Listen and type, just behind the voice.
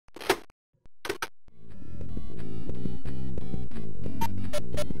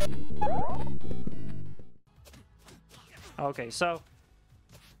Okay, so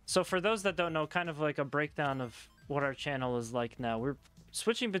for those that don't know, kind of like a breakdown of what our channel is like now. We're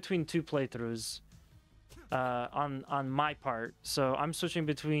switching between 2 playthroughs on my part. So I'm switching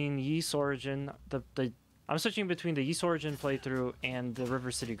between Yeast Origin, I'm switching between the Yeast Origin playthrough and the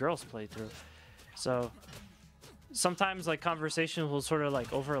River City Girls playthrough. So sometimes like conversation will sort of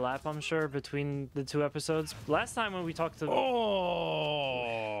like overlap, I'm sure, between the 2 episodes. Last time when we talked to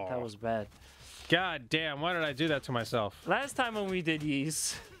that was bad. God damn, why did I do that to myself? Last time when we did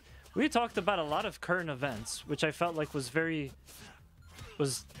Yeast, we talked about a lot of current events, which I felt like was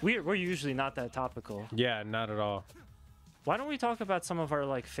we're usually not that topical. Yeah, not at all. Why don't we talk about some of our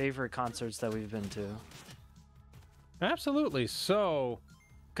like favorite concerts that we've been to? Absolutely. So,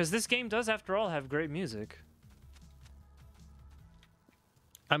 because this game does, after all, have great music.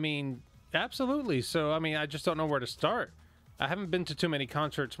 I mean, absolutely. So, I mean, I just don't know where to start. I haven't been to too many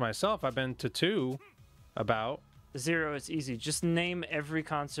concerts myself. I've been to 2, about. 0, it's easy. Just name every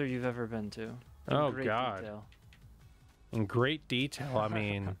concert you've ever been to. Oh, God. Detail. In great detail. I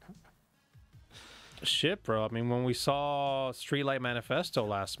mean, shit, bro. I mean, when we saw Streetlight Manifesto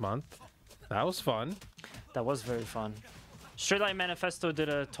last month, that was fun. That was very fun. Streetlight Manifesto did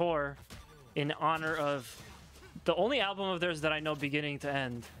a tour in honor of the only album of theirs that I know beginning to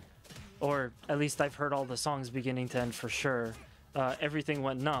end, or at least I've heard all the songs beginning to end for sure. Everything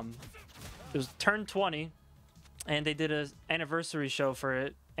Went Numb. It was turned 20, and they did an anniversary show for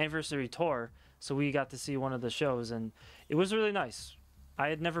it, anniversary tour. So we got to see one of the shows, and it was really nice. I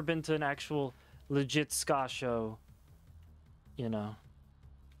had never been to an actual legit ska show, you know.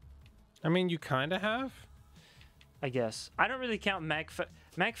 I mean, you kind of have. I guess. I don't really count MagFest.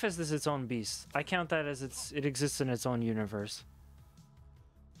 MagFest is its own beast. I count that as it exists in its own universe.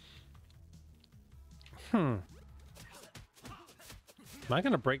 Am I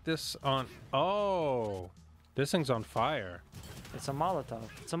going to break this on... Oh, this thing's on fire. It's a Molotov.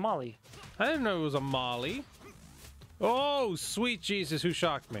 It's a Molly. I didn't know it was a Molly. Oh, sweet Jesus, who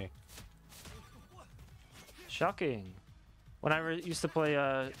shocked me? Shocking. When I used to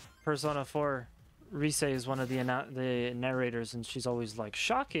play Persona 4, Rise is one of the narrators, and she's always like,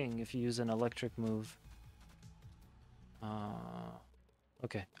 shocking if you use an electric move.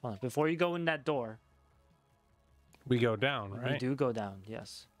 Okay, hold on. Before you go in that door... We go down, right? We do go down,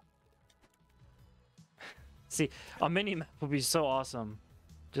 yes. See, a mini-map would be so awesome,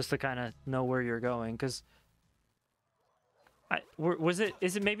 just to kind of know where you're going, because...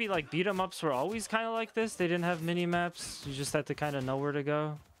 Is it maybe like beat-em-ups were always kind of like this? They didn't have mini-maps? You just had to kind of know where to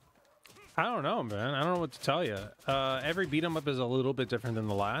go? I don't know, man. I don't know what to tell you. Every beat-em-up is a little bit different than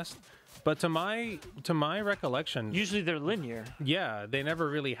the last, but to my recollection... Usually they're linear. Yeah, they never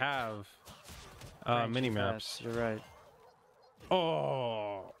really have mini-maps. You're right.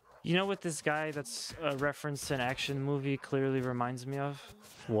 Oh! You know what this guy that's referenced an action movie clearly reminds me of?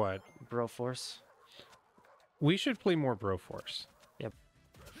 What? Broforce. We should play more Broforce. Yep.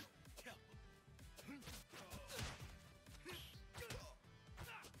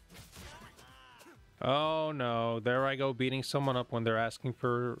 Oh no, there I go beating someone up when they're asking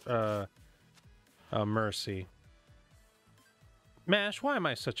for mercy. Mash, why am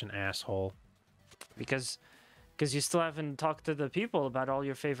I such an asshole? Because you still haven't talked to the people about all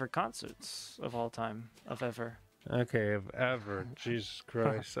your favorite concerts of all time, of ever. Okay, of ever. Jesus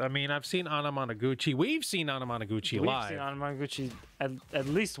Christ. I mean, I've seen Anamanaguchi. We've seen Anamanaguchi live. We've seen Anamanaguchi at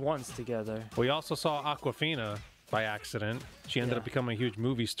least once together. We also saw Aquafina by accident. She ended up becoming a huge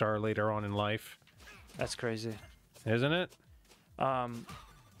movie star later on in life. That's crazy. Isn't it?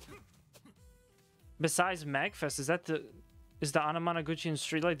 Besides MagFest, is the Anamanaguchi and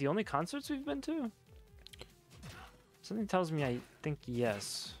Streetlight the only concerts we've been to? Something tells me I think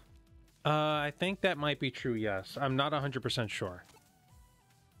yes. I think that might be true, yes. I'm not 100% sure.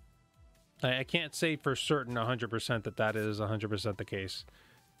 I can't say for certain 100% that is 100% the case.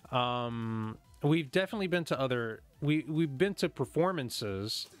 We've definitely been to other... We've been to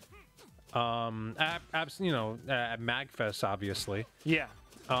performances... at MagFest, obviously. Yeah.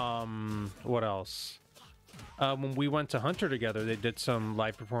 What else? When we went to Hunter together, they did some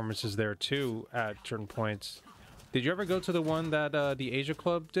live performances there too at certain points. Did you ever go to the one that the Asia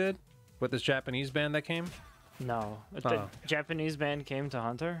Club did with this Japanese band that came? No. The Japanese band came to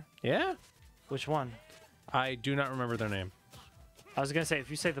Hunter? Yeah. Which one? I do not remember their name. I was gonna say, if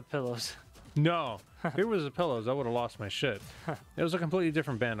you say the Pillows. No. If it was the Pillows, I would have lost my shit. It was a completely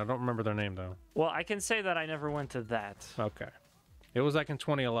different band. I don't remember their name, though. Well, I can say that I never went to that. Okay. It was like in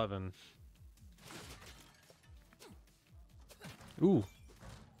 2011. Ooh.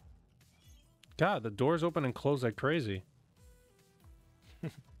 God, the doors open and close like crazy.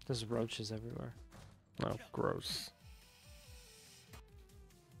 There's roaches everywhere. Oh, gross.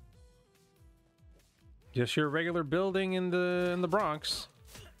 Just your regular building in the Bronx.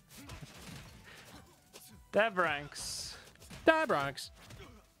 That Bronx. The Bronx.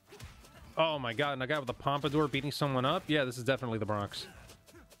 Oh my god, and a guy with a pompadour beating someone up? Yeah, this is definitely the Bronx.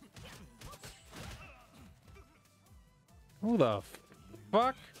 Who the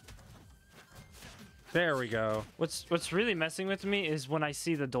fuck? There we go. What's really messing with me is when I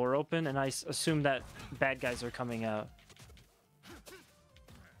see the door open and I assume that bad guys are coming out.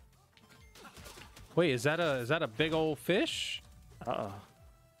 Wait, is that a big old fish? Uh-oh.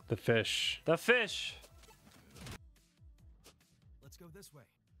 The fish. The fish. Let's go this way.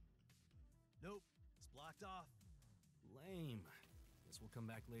 Nope, it's blocked off. Lame. Guess we'll come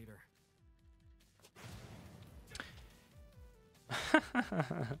back later.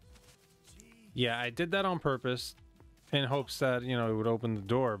 Yeah, I did that on purpose in hopes that, you know, it would open the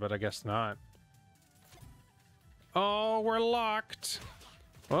door, but I guess not. Oh, we're locked.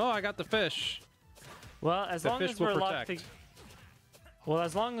 Well, I got the fish. Well, as long as we're locked protect. well,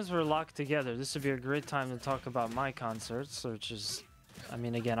 as long as we're locked together, this would be a great time to talk about my concerts, which is, I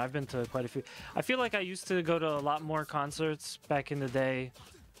mean, again, I've been to quite a few. I feel like I used to go to a lot more concerts back in the day.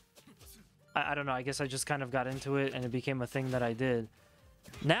 I don't know, I guess I just kind of got into it and it became a thing that I did.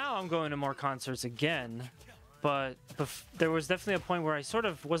 Now I'm going to more concerts again, but there was definitely a point where I sort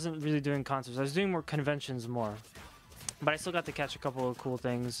of wasn't really doing concerts. I was doing more conventions more, but I still got to catch a couple of cool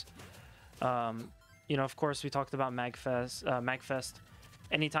things. You know, of course, we talked about MagFest.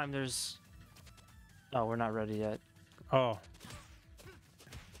 Anytime there's... Oh, we're not ready yet. Oh.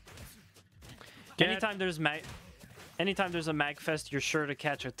 Anytime there's a MagFest, you're sure to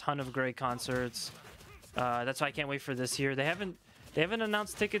catch a ton of great concerts. That's why I can't wait for this year. They haven't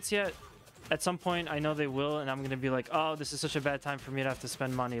announced tickets yet. At some point, I know they will, and I'm going to be like, oh, this is such a bad time for me to have to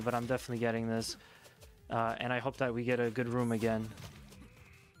spend money, but I'm definitely getting this. And I hope that we get a good room again.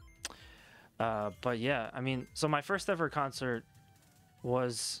 But yeah, I mean, so my first ever concert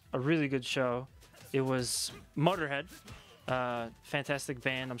was a really good show. It was Motorhead. Fantastic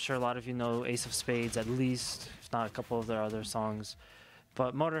band. I'm sure a lot of you know Ace of Spades, at least, if not a couple of their other songs.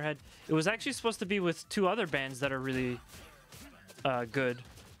 But Motorhead, it was actually supposed to be with two other bands that are really good.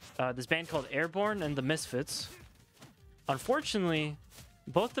 This band called Airborne and the Misfits. Unfortunately,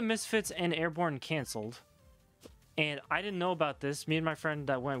 both the Misfits and Airborne canceled. And I didn't know about this. Me and my friend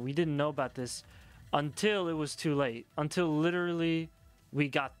that went, we didn't know about this until it was too late. Until literally we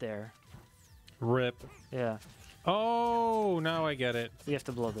got there. Rip. Yeah. Oh, now I get it. We have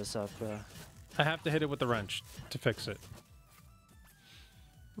to blow this up. I have to hit it with the wrench to fix it.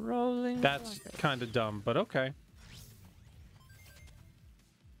 Rolling. That's kind of dumb, but okay.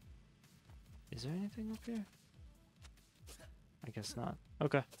 Is there anything up here? I guess not.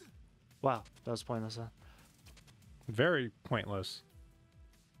 Okay. Wow, that was pointless, huh? Very pointless.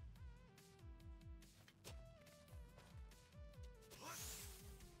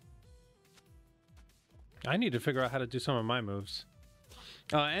 I need to figure out how to do some of my moves.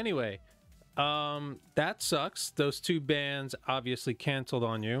 Anyway, that sucks. Those two bands obviously canceled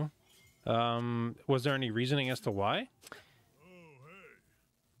on you. Was there any reasoning as to why?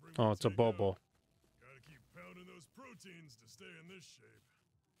 Oh, it's Abobo. Gotta keep pounding those proteins to stay in this shape.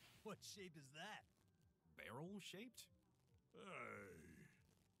 What shape is that? Barrel-shaped? Hey.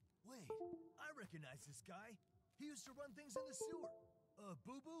 Wait, I recognize this guy. He used to run things in the sewer.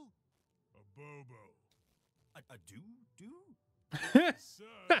 Boo-boo? Abobo. A do-do?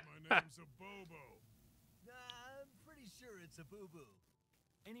 Son, my name's Abobo. Nah, I'm pretty sure it's a boo-boo.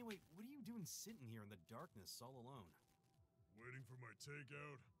 Anyway, what are you doing sitting here in the darkness all alone? Waiting for my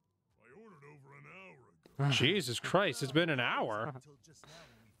takeout. I ordered over an hour ago. Jesus Christ, it's been an hour. Until just now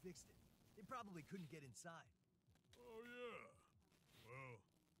when we fixed it. They probably couldn't get inside. Oh, yeah. Well,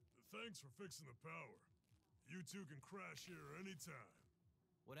 thanks for fixing the power. You two can crash here anytime.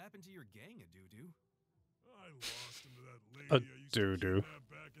 What happened to your gang of doo-doo? I lost him to that lady A I used doo-doo. to kidnap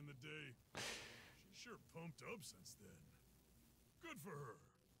back in the day. She's sure pumped up since then. Good for her.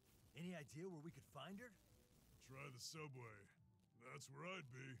 Any idea where we could find her? Try the subway. That's where I'd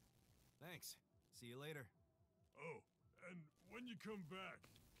be. Thanks. See you later. Oh, and when you come back,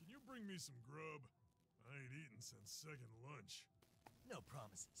 can you bring me some grub? I ain't eaten since second lunch. No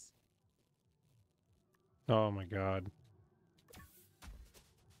promises. Oh my god.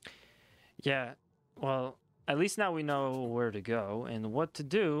 Yeah, well, at least now we know where to go and what to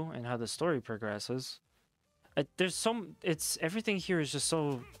do and how the story progresses. It's everything here is just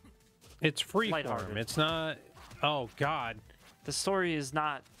so It's freeform. Lighthearted. It's not. Oh god. the story is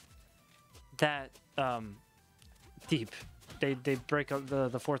not that deep. They break up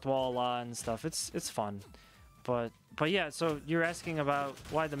the fourth wall a lot and stuff. It's fun, But yeah, so you're asking about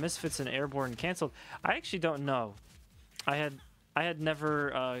why the Misfits and Airborne canceled. I actually don't know. I had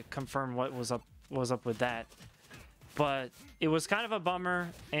never confirmed what was up with that. But it was kind of a bummer,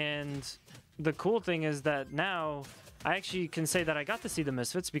 and the cool thing is that now I actually can say that I got to see the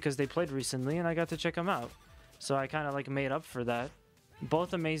Misfits because they played recently and I got to check them out. So I kind of like made up for that.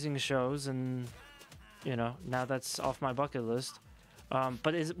 Both amazing shows, and you know, now that's off my bucket list.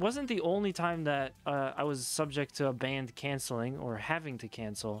 But it wasn't the only time that I was subject to a band canceling or having to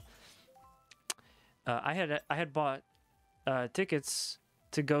cancel. I had bought tickets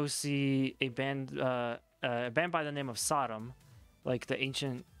to go see a band by the name of Sodom, like the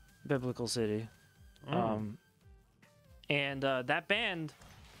ancient biblical city. And that band,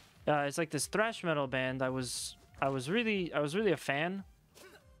 it's like this thrash metal band. I was really a fan.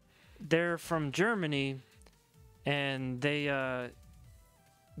 They're from Germany, and they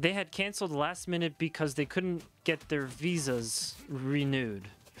had canceled last minute because they couldn't get their visas renewed.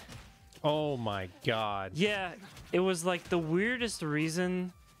 Oh my god. Yeah, it was like the weirdest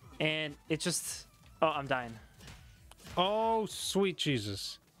reason, and it just... Oh, I'm dying. Oh, sweet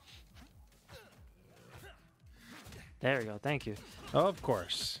Jesus. There we go, thank you. Of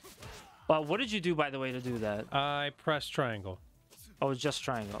course. Well, what did you do, by the way, to do that? I pressed triangle. Oh, it was just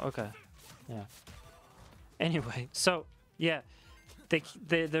triangle, okay. Yeah. Anyway, so, yeah.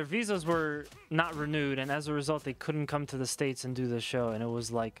 Their visas were not renewed, and as a result, they couldn't come to the States and do the show, and it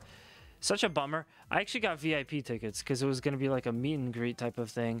was like such a bummer. I actually got VIP tickets because it was going to be like a meet and greet type of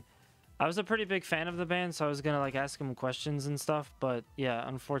thing. I was a pretty big fan of the band, so I was going to like ask them questions and stuff, but yeah,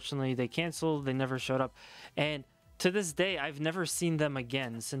 unfortunately, they canceled. They never showed up, and to this day, I've never seen them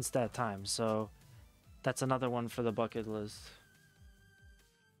again since that time, so that's another one for the bucket list.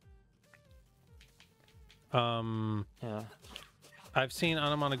 Yeah. I've seen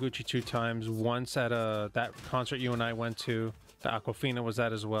Anamanaguchi 2 times. Once at that concert you and I went to. The Aquafina was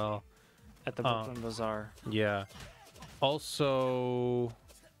at as well. At the Brooklyn Bazaar. Yeah. Also,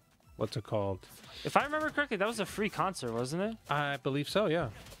 what's it called? If I remember correctly, that was a free concert, wasn't it? I believe so, yeah.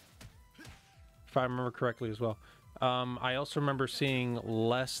 If I remember correctly as well. I also remember seeing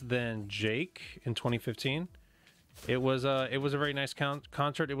Less Than Jake in 2015. It was a very nice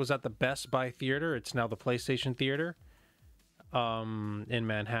concert. It was at the Best Buy Theater. It's now the PlayStation Theater. In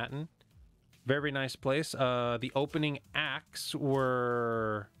Manhattan. Very nice place. The opening acts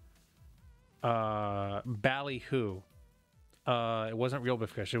were Ballyhoo. It wasn't Real Big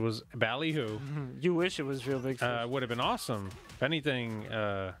Fish. It was Ballyhoo. You wish it was Real Big Fish. It would have been awesome. If anything,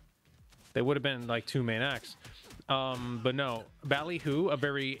 they would have been like 2 main acts. But no, Ballyhoo, a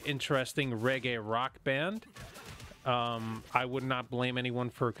very interesting reggae rock band. I would not blame anyone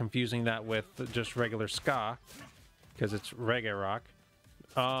for confusing that with just regular ska, because it's reggae rock.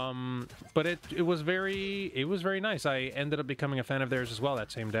 But it was very nice. I ended up becoming a fan of theirs as well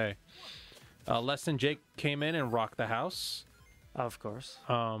that same day. Less Than Jake came in and rocked the house. Of course.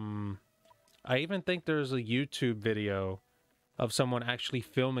 I even think there's a YouTube video of someone actually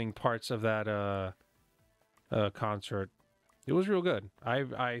filming parts of that concert. It was real good.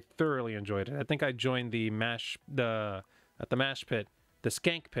 I thoroughly enjoyed it. I think I joined the Mash Pit, the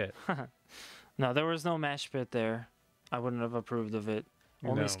Skank Pit. No, there was no Mash Pit there. I wouldn't have approved of it.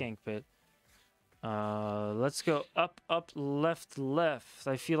 Only No. Skank Pit. Let's go up, left, left.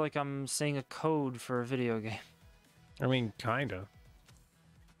 I feel like I'm saying a code for a video game. I mean, kinda.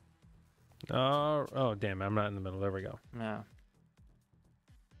 Oh, damn, I'm not in the middle. There we go. Yeah.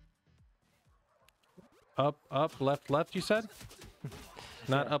 Up, left, you said?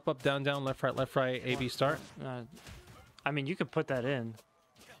 Not up, down, left, right, A, B, start? I mean, you could put that in.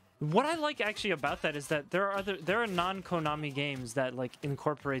 What I like actually about that is that there are non-Konami games that like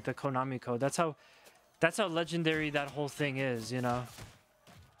incorporate the Konami code. That's how legendary that whole thing is, you know.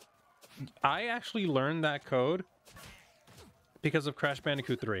 I actually learned that code because of Crash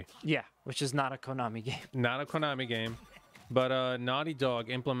Bandicoot 3. Yeah, which is not a Konami game. Not a Konami game, but Naughty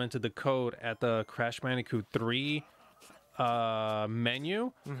Dog implemented the code at the Crash Bandicoot 3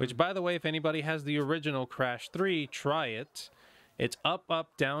 menu, which, by the way, if anybody has the original Crash 3, try it. It's up,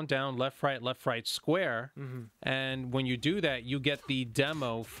 down, left, right, square. And when you do that, you get the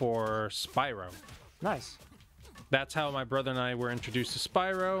demo for Spyro. Nice. That's how my brother and I were introduced to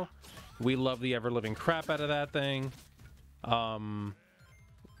Spyro. We love the ever-living crap out of that thing.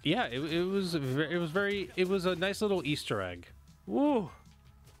 Yeah, it was a nice little Easter egg. Woo!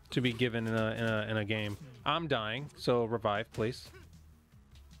 To be given in a game. I'm dying, so revive, please.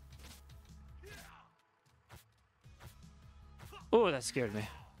 Oh, that scared me.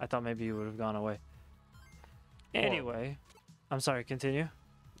 I thought maybe you would have gone away. Anyway, I'm sorry, continue.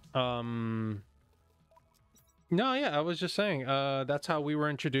 No, yeah, I was just saying. That's how we were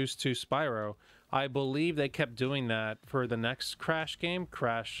introduced to Spyro. I believe they kept doing that for the next Crash game,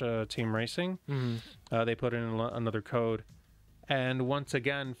 Crash Team Racing. They put in another code, and once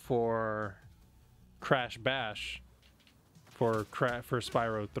again for Crash Bash, for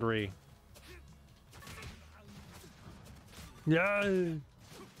Spyro 3. Yeah.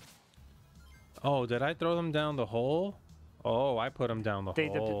 Oh, did I throw them down the hole? Oh, I put them down the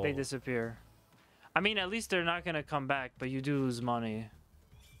hole. They disappear. I mean, at least they're not gonna come back, but you do lose money.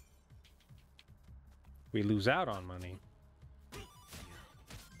 We lose out on money.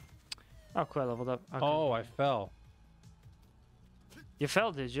 Oh, cool, I leveled up. Okay. Oh, I fell. You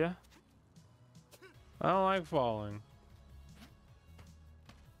fell, did you? I don't like falling.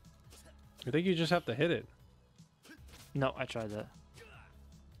 I think you just have to hit it. No, I tried that.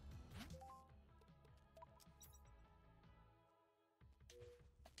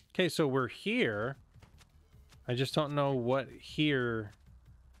 Okay, so we're here. I just don't know what here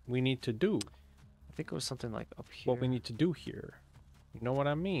we need to do. I think it was something like up here. What we need to do here. You know what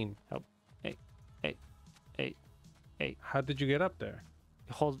I mean? Help. Hey. How did you get up there?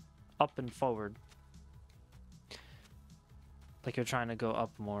 You hold up and forward. Like you're trying to go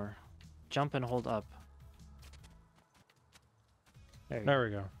up more. Jump and hold up. There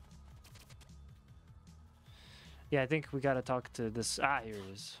we go. Yeah, I think we gotta talk to this. Ah, here it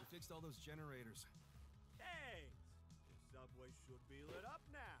is. We fixed all those generators. Thanks. The subway should be lit up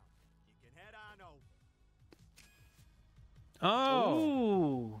now. You can head on over. Oh,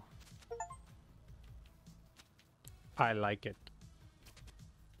 Ooh. I like it.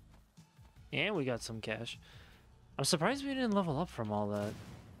 And we got some cash. I'm surprised we didn't level up from all that.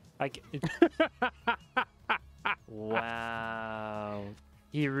 Wow.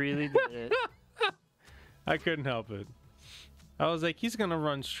 He really did it. I couldn't help it. I was like, he's gonna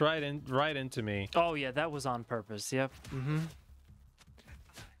run right into me. Oh yeah, that was on purpose. Yep. Mm-hmm.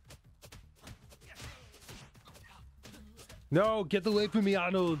 No, get away from me,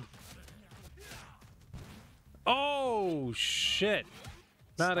 Arnold. Oh shit!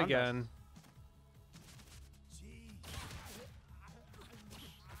 Not Stunned again.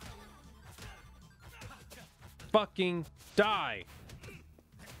 Fucking die!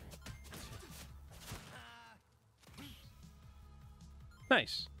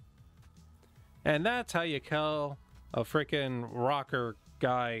 Nice. And that's how you kill a freaking rocker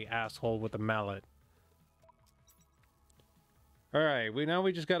guy asshole with a mallet. All right,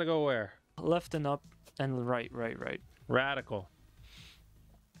 we just gotta go where? Left and up and right. Radical.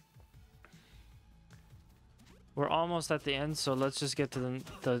 We're almost at the end, so let's just get to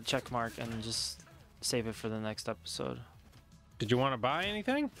the check mark and just save it for the next episode. Did you want to buy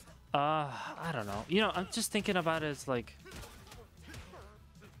anything? I don't know. You know, I'm just thinking about it as like,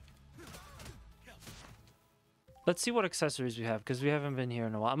 let's see what accessories we have, because we haven't been here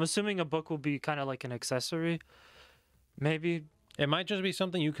in a while. I'm assuming a book will be kind of like an accessory. Maybe. It might just be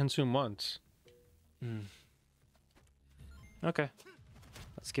something you consume once. Okay.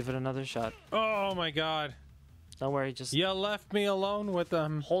 Let's give it another shot. Oh my god. Don't worry, just You left me alone with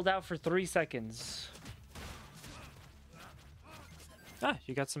them. hold out for 3 seconds. Ah,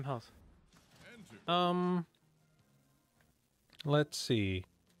 you got some health. Let's see.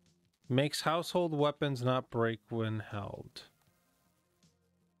 Makes household weapons not break when held.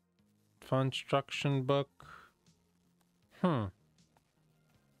 Fun instruction book.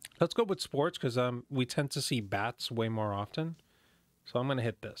 Let's go with sports, because we tend to see bats way more often. So I'm gonna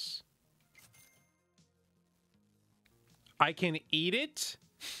hit this. I can eat it?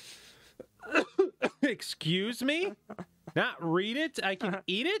 Excuse me? Not read it? I can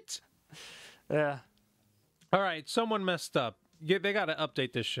eat it? Yeah. All right, someone messed up. Yeah, they gotta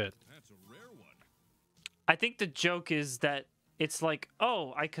update this shit. That's a rare one. I think the joke is that it's like,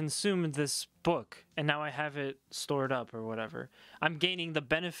 oh, I consumed this book and now I have it stored up or whatever. I'm gaining the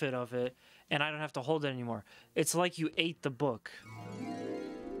benefit of it and I don't have to hold it anymore. It's like you ate the book.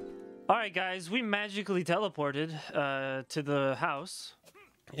 All right, guys, we magically teleported to the house.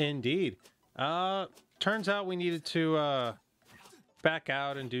 Indeed. Turns out we needed to back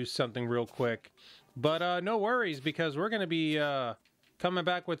out and do something real quick. But no worries, because we're going to be coming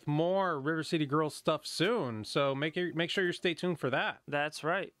back with more River City Girls stuff soon. So make sure you stay tuned for that. That's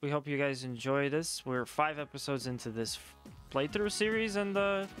right. We hope you guys enjoy this. We're 5 episodes into this playthrough series, and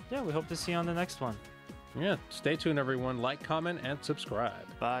yeah, we hope to see you on the next one. Yeah, stay tuned, everyone. Like, comment, and subscribe.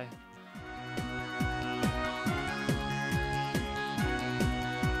 Bye.